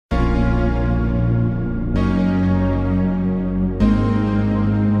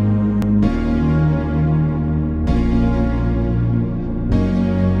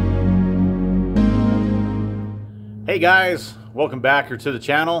Hey guys, welcome back to the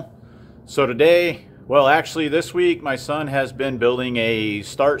channel. So today, well actually this week, my son has been building a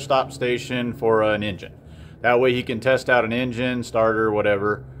start-stop station for an engine. That way he can test out an engine, starter,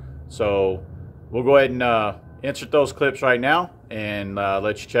 whatever. So we'll go ahead and insert those clips right now and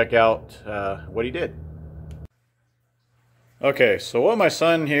let you check out what he did. Okay, so what my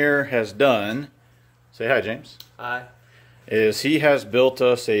son here has done, say hi James. Hi. Is he has built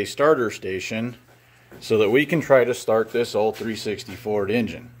us a starter station so that we can try to start this old 360 Ford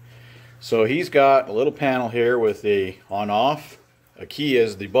engine. So he's got a little panel here with a on-off, a key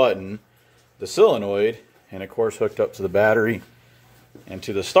as the button, the solenoid, and of course hooked up to the battery and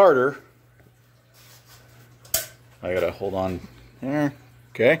to the starter. I gotta hold on there.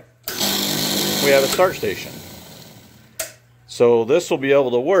 Okay. We have a start station. So this will be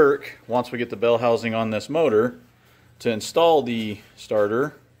able to work once we get the bell housing on this motor to install the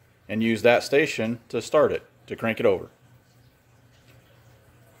starter and use that station to start it, to crank it over.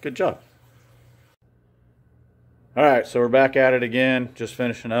 Good job. Alright, so we're back at it again, just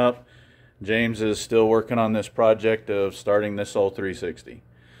finishing up. James is still working on this project of starting this old 360.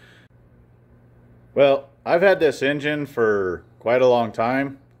 Well, I've had this engine for quite a long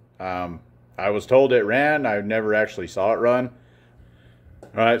time. I was told it ran, I never actually saw it run.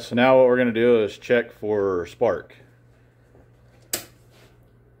 Alright, so now what we're going to do is check for spark.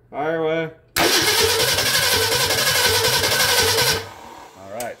 Fire away.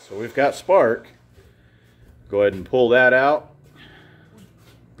 Alright, so we've got spark. Go ahead and pull that out.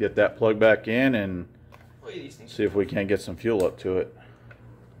 Get that plug back in and see if we can't get some fuel up to it.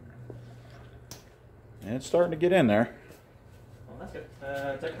 And it's starting to get in there. Well, that's good.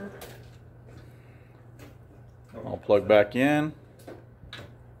 Take her. I'll plug back in.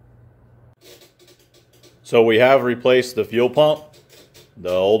 So we have replaced the fuel pump. The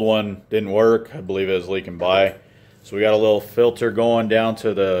old one didn't work. I believe it was leaking by. So we got a little filter going down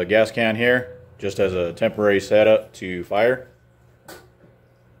to the gas can here, just as a temporary setup to fire.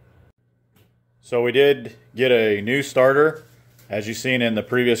 So we did get a new starter. As you've seen in the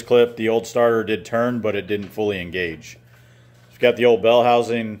previous clip, the old starter did turn, but it didn't fully engage. We've got the old bell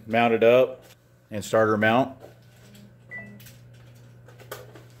housing mounted up and starter mount.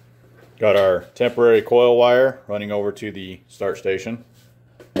 Got our temporary coil wire running over to the start station.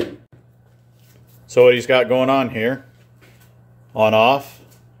 So what he's got going on here, on off,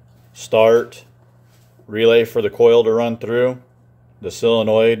 start, relay for the coil to run through, the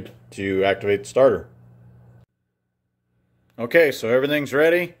solenoid to activate the starter. Okay, so everything's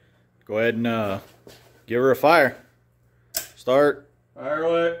ready. Go ahead and give her a fire. Start. Fire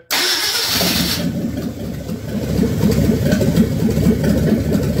away.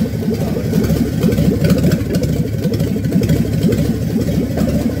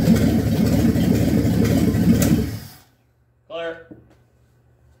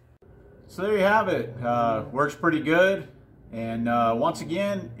 So there you have it. Works pretty good. And once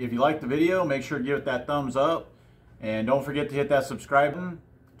again, if you liked the video, make sure to give it that thumbs up. And don't forget to hit that subscribe button.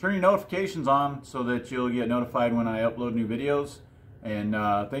 Turn your notifications on so that you'll get notified when I upload new videos. And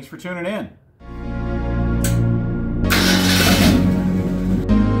thanks for tuning in.